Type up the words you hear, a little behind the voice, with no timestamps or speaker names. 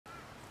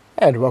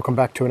And welcome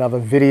back to another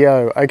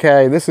video.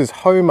 Okay, this is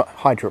home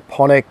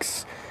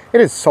hydroponics. It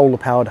is solar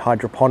powered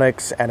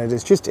hydroponics and it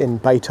is just in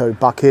Beto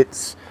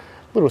buckets.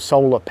 Little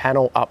solar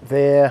panel up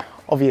there.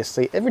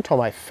 Obviously every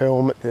time I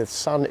film the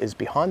sun is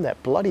behind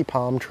that bloody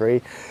palm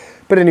tree.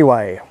 But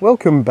anyway,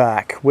 welcome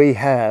back. We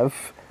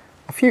have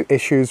a few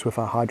issues with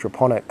our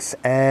hydroponics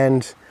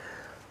and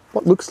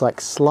what looks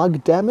like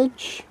slug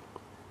damage.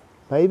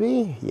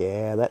 Maybe?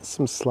 Yeah, that's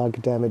some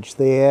slug damage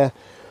there.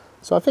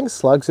 So I think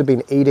slugs have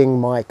been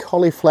eating my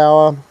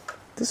cauliflower.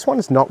 This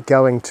one's not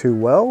going too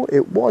well.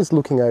 It was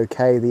looking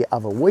okay the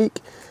other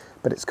week,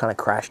 but it's kind of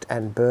crashed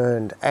and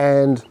burned.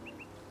 And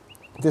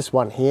this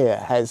one here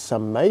has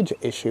some major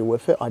issue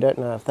with it. I don't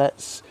know if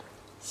that's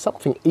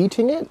something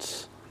eating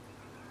it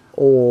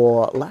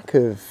or lack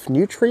of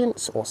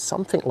nutrients or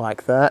something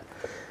like that.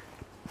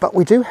 But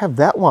we do have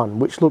that one,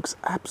 which looks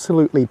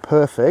absolutely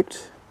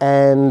perfect.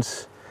 And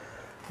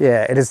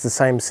yeah, it is the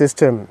same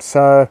system.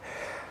 So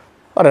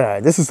I don't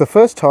know, this is the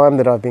first time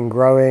that I've been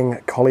growing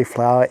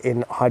cauliflower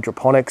in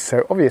hydroponics,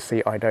 so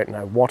obviously I don't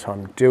know what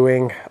I'm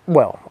doing.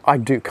 Well, I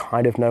do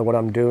kind of know what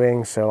I'm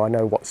doing, so I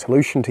know what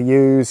solution to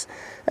use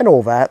and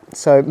all that.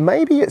 So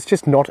maybe it's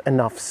just not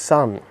enough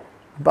sun.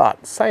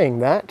 But saying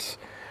that,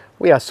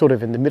 we are sort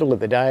of in the middle of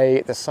the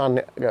day. The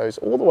sun goes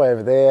all the way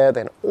over there,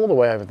 then all the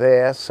way over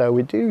there. So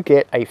we do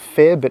get a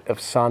fair bit of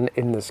sun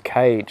in this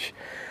cage.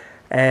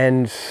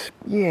 And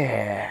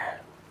yeah,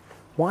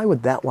 why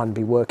would that one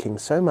be working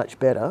so much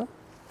better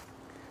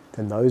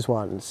than those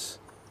ones?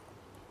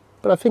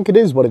 But I think it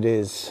is what it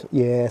is.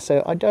 Yeah,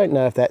 so I don't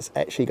know if that's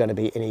actually going to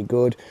be any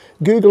good.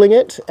 Googling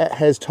it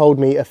has told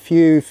me a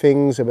few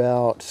things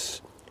about,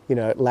 you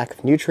know, lack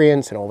of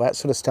nutrients and all that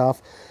sort of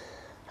stuff.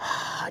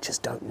 I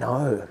just don't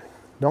know.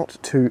 Not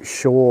too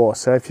sure.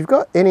 So if you've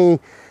got any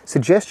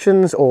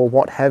suggestions or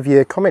what have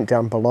you, comment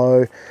down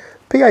below.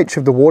 pH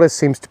of the water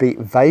seems to be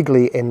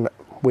vaguely in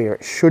where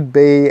it should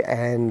be,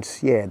 and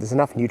yeah, there's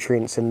enough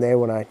nutrients in there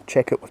when I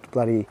check it with the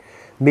bloody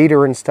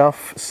meter and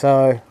stuff,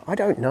 so I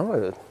don't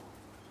know.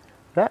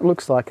 That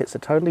looks like it's a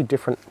totally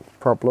different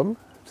problem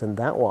than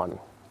that one.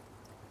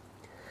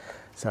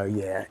 So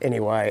yeah,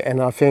 anyway,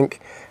 and I think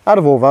out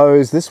of all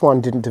those, this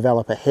one didn't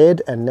develop a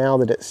head, and now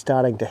that it's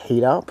starting to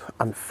heat up,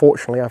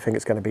 unfortunately I think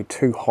it's going to be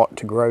too hot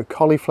to grow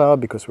cauliflower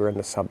because we're in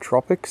the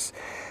subtropics.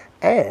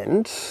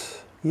 And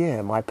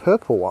yeah, my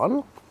purple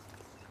one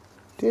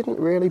didn't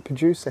really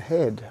produce a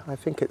head. I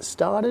think it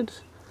started,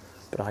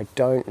 but I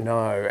don't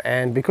know.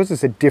 And because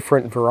it's a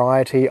different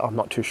variety, I'm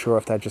not too sure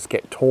if they just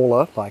get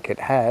taller like it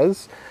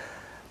has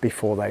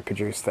before they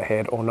produce the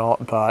head or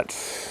not,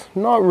 but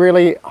not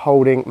really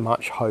holding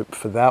much hope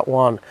for that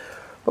one.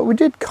 But we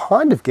did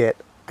kind of get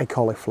a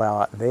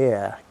cauliflower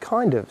there,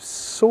 kind of,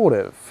 sort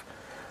of.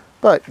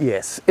 But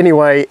yes,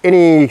 anyway,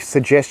 any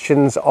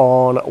suggestions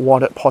on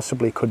what it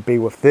possibly could be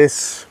with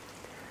this?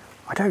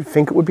 I don't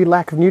think it would be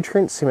lack of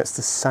nutrients, since it's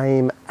the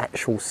same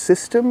actual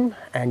system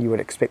and you would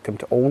expect them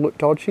to all look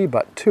dodgy,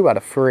 but 2 out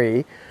of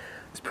 3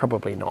 is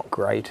probably not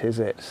great, is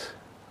it?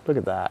 Look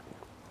at that.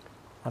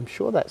 I'm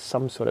sure that's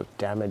some sort of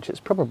damage. It's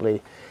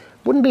probably,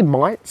 wouldn't be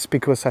mites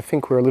because I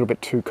think we're a little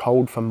bit too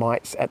cold for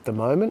mites at the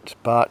moment,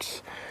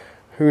 but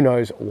who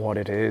knows what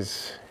it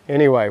is.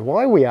 Anyway,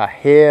 while we are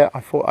here, I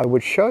thought I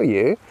would show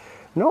you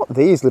not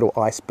these little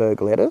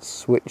iceberg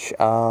lettuce, which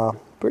are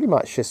pretty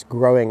much just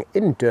growing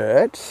in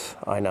dirt.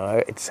 I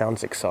know it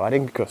sounds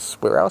exciting because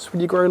where else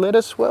would you grow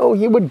lettuce? Well,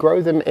 you would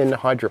grow them in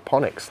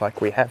hydroponics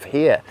like we have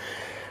here.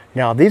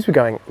 Now these were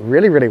going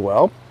really, really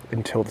well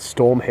until the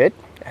storm hit,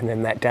 and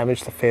then that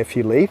damaged a fair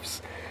few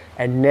leaves.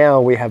 And now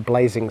we have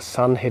blazing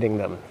sun hitting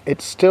them.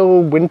 It's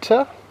still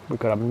winter. We've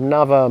got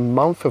another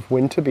month of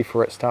winter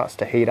before it starts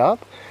to heat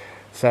up.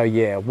 So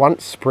yeah,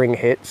 once spring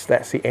hits,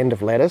 that's the end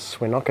of lettuce.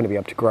 We're not going to be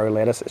able to grow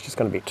lettuce. It's just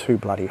going to be too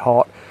bloody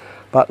hot.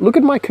 But look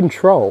at my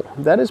control.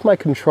 That is my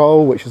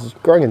control, which is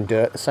growing in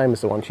dirt, the same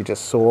as the ones you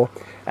just saw.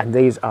 And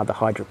these are the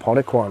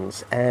hydroponic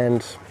ones.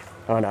 And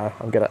I know,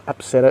 I'm going to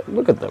upset it.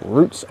 Look at the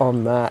roots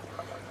on that.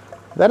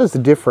 That is the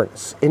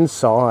difference in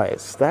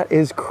size. That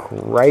is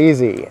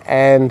crazy.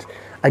 And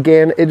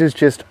again, it is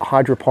just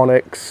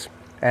hydroponics,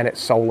 and it's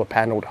solar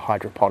paneled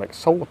hydroponics.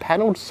 Solar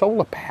paneled,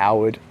 solar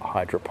powered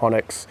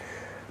hydroponics.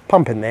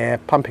 Pump in there,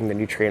 pumping the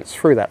nutrients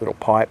through that little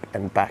pipe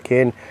and back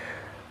in.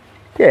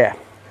 Yeah.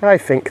 I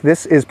think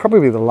this is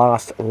probably the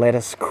last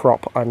lettuce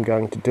crop I'm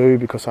going to do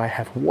because I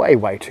have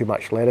way too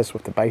much lettuce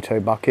with the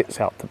Beto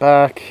buckets out the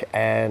back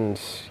and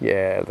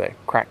yeah, the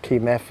crack key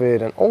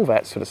method and all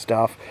that sort of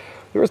stuff.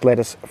 There is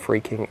lettuce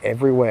freaking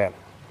everywhere.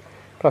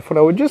 But I thought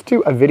I would just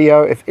do a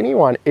video if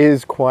anyone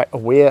is quite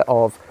aware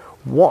of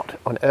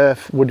what on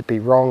earth would be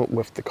wrong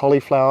with the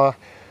cauliflower.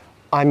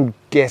 I'm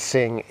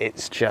guessing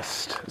it's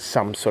just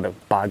some sort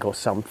of bug or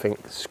something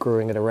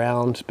screwing it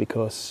around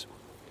because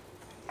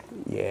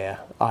yeah,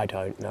 I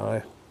don't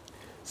know.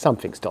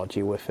 Something's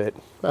dodgy with it.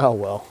 Oh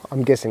well,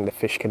 I'm guessing the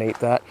fish can eat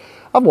that.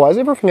 Otherwise,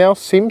 everything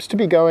else seems to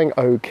be going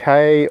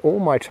okay. All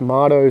my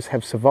tomatoes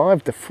have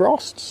survived the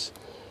frosts.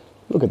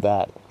 Look at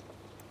that.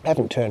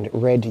 Haven't turned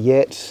red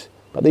yet.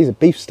 But these are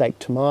beefsteak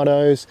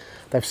tomatoes.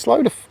 They've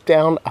slowed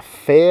down a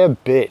fair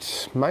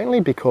bit, mainly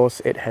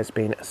because it has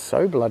been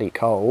so bloody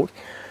cold.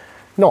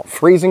 Not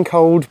freezing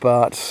cold,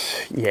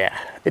 but yeah,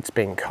 it's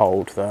been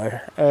cold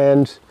though.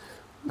 And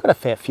we've got a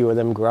fair few of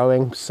them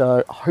growing,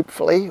 so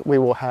hopefully we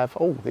will have,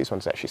 oh, these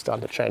ones actually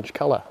starting to change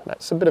colour.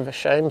 That's a bit of a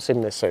shame,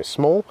 seeing they're so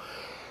small.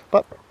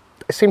 But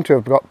they seem to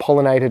have got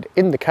pollinated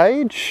in the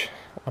cage.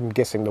 I'm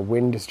guessing the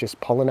wind has just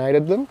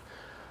pollinated them.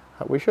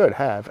 We should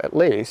have at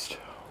least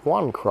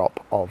one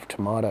crop of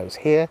tomatoes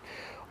here.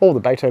 All the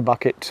Beto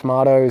bucket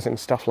tomatoes and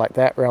stuff like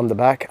that around the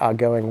back are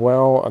going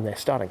well, and they're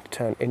starting to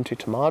turn into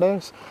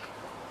tomatoes.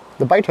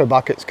 The Beto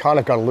buckets kind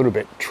of got a little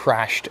bit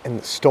trashed in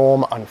the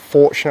storm,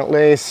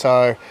 unfortunately,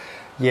 so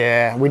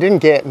yeah, we didn't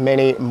get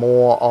many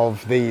more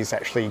of these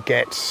actually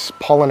get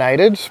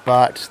pollinated,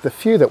 but the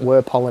few that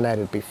were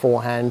pollinated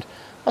beforehand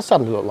are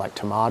starting to look like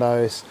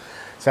tomatoes.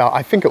 So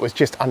I think it was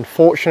just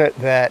unfortunate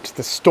that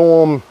the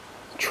storm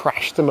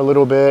trashed them a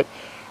little bit,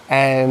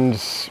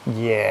 and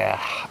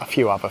yeah, a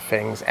few other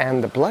things,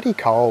 and the bloody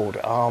cold,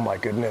 oh my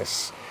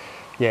goodness.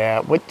 Yeah,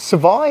 we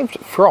survived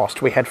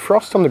frost. We had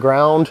frost on the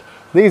ground.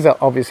 These are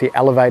obviously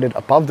elevated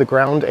above the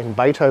ground in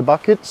Beto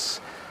buckets,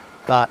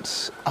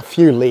 but a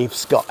few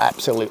leaves got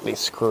absolutely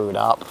screwed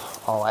up.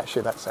 Oh,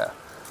 actually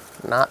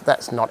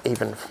that's not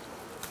even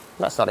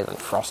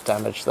frost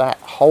damage. That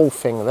whole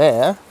thing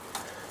there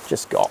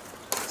just got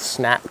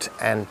snapped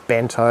and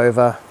bent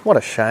over. What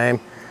a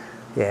shame.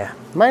 Yeah,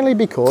 mainly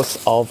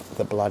because of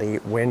the bloody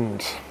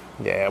wind.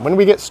 Yeah, when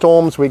we get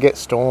storms,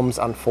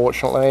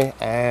 unfortunately,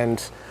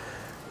 and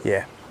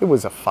yeah, it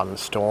was a fun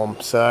storm.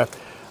 So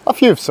a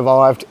few have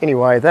survived.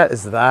 Anyway, that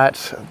is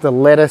that. The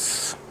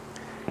lettuce,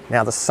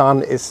 now the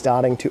sun is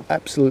starting to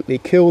absolutely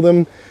kill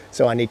them,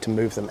 so I need to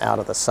move them out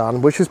of the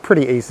sun, which is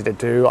pretty easy to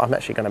do. I'm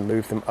actually going to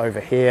move them over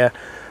here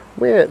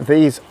where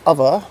these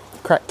other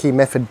crack key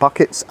method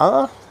buckets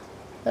are,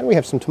 and we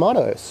have some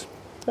tomatoes.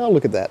 Oh,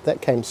 look at that.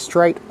 That came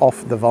straight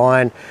off the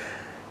vine.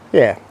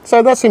 Yeah,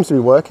 so that seems to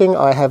be working.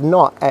 I have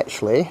not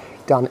actually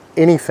done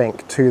anything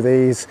to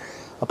these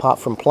apart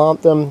from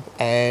plant them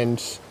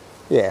and,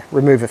 yeah,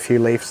 remove a few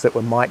leaves that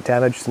were mite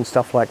damaged and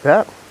stuff like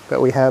that.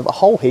 But we have a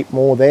whole heap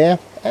more there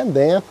and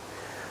there.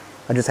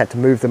 I just had to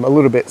move them a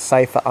little bit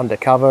safer under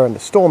cover, and the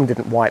storm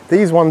didn't wipe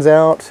these ones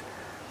out.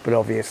 But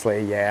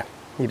obviously, yeah,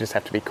 you just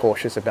have to be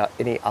cautious about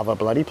any other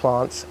bloody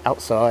plants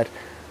outside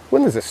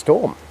when there's a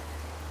storm.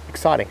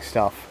 Exciting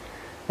stuff.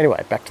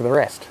 Anyway, back to the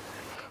rest.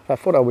 I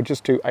thought I would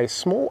just do a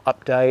small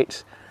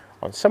update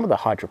on some of the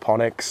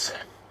hydroponics.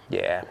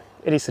 Yeah,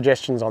 any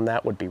suggestions on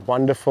that would be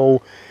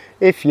wonderful.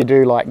 If you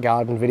do like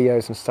garden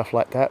videos and stuff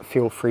like that,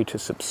 feel free to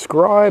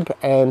subscribe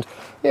and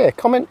yeah,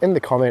 comment in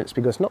the comments,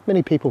 because not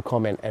many people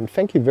comment, and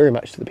thank you very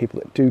much to the people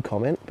that do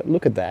comment. But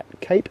look at that,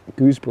 Cape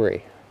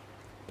gooseberry.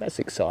 That's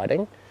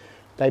exciting.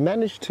 They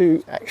managed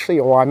to actually,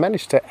 or I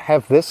managed to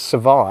have this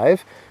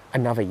survive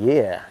another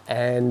year.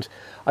 And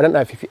I don't know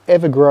if you've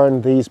ever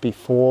grown these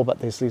before, but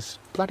there's these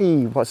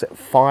bloody, what's it,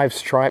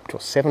 5-striped or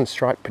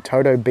 7-striped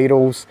potato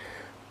beetles.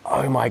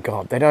 Oh my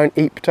God, they don't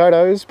eat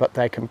potatoes, but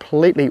they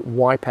completely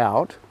wipe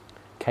out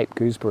Cape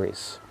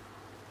gooseberries.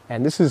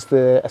 And this is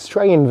the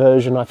Australian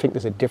version. I think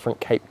there's a different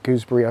Cape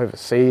gooseberry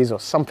overseas or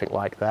something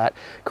like that.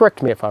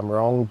 Correct me if I'm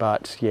wrong,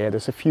 but yeah,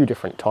 there's a few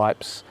different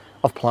types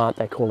of plant.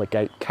 They call it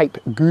Cape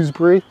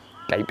gooseberry.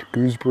 Cape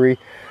gooseberry.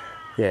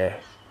 Yeah,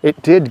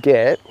 it did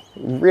get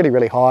really,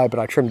 really high, but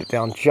I trimmed it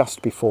down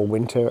just before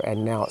winter,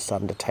 and now it's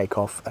starting to take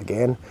off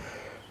again.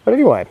 But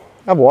anyway,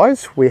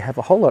 otherwise, we have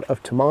a whole lot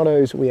of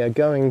tomatoes we are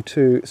going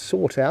to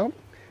sort out.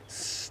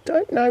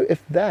 Don't know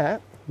if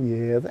that,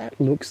 yeah, that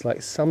looks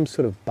like some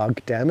sort of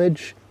bug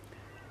damage.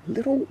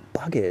 Little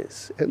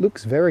buggers. It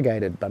looks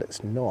variegated, but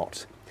it's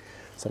not.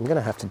 So I'm going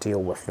to have to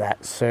deal with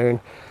that soon.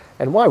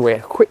 And while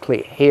we're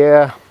quickly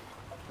here,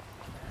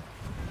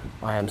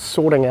 I am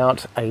sorting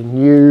out a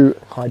new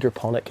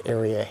hydroponic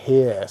area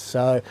here.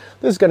 So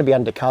this is going to be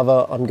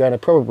undercover. I'm going to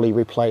probably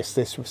replace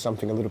this with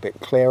something a little bit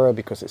clearer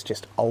because it's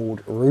just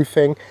old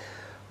roofing.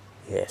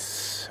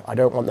 Yes, I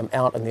don't want them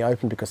out in the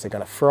open because they're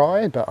going to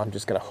fry, but I'm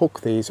just going to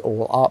hook these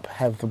all up,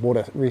 have the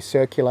water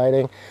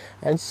recirculating,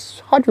 and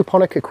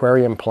hydroponic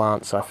aquarium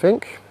plants, I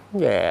think.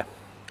 Yeah,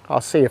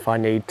 I'll see if I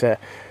need to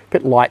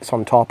put lights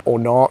on top or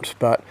not,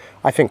 but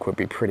I think we'll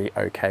be pretty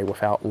okay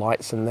without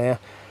lights in there.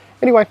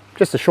 Anyway,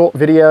 just a short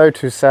video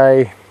to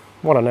say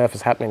what on earth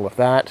is happening with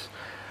that.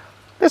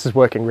 This is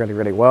working really,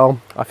 really well.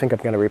 I think I'm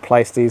going to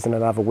replace these in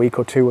another week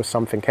or two with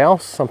something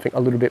else, something a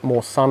little bit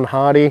more sun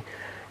hardy.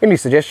 Any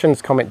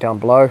suggestions, comment down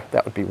below.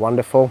 That would be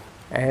wonderful.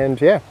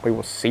 And yeah, we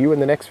will see you in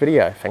the next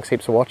video. Thanks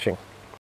heaps for watching.